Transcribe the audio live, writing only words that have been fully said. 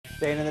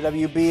Staying in the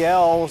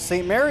WBL,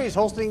 St. Mary's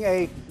hosting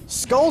a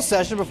Skull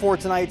Session before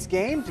tonight's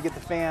game to get the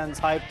fans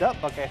hyped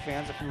up. Buckeye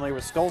fans are familiar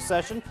with Skull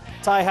Session.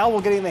 Ty Howell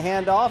getting the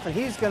handoff, and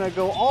he's going to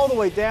go all the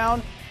way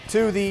down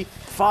to the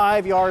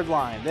 5-yard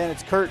line. Then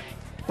it's Kurt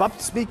Bupp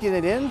speaking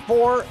it in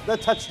for the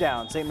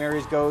touchdown. St.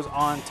 Mary's goes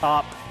on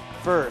top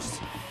first.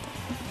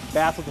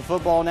 Bath with the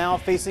football now,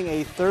 facing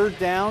a 3rd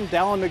down.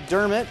 Dallin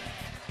McDermott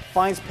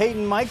finds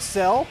Peyton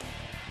Mikesell,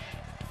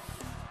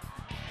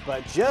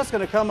 but just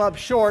going to come up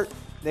short.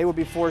 They will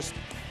be forced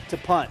to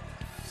punt.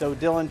 So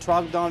Dylan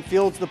Trogdon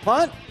fields the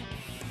punt.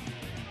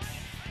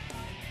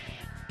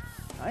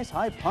 Nice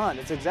high punt.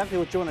 It's exactly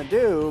what you want to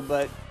do,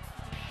 but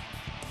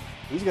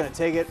he's going to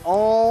take it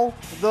all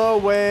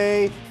the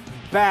way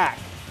back.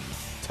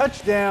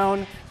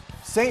 Touchdown.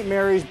 St.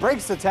 Mary's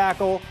breaks the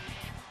tackle,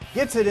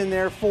 gets it in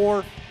there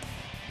for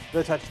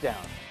the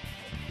touchdown.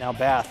 Now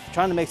Bath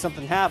trying to make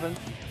something happen.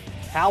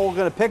 Howell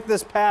going to pick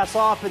this pass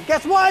off, and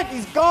guess what?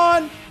 He's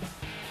gone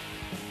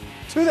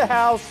to the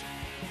house.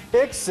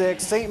 Pick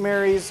 6. St.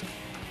 Mary's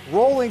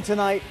rolling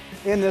tonight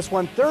in this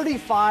one.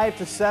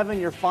 35-7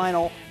 your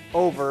final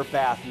over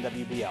Bath in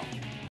WBL.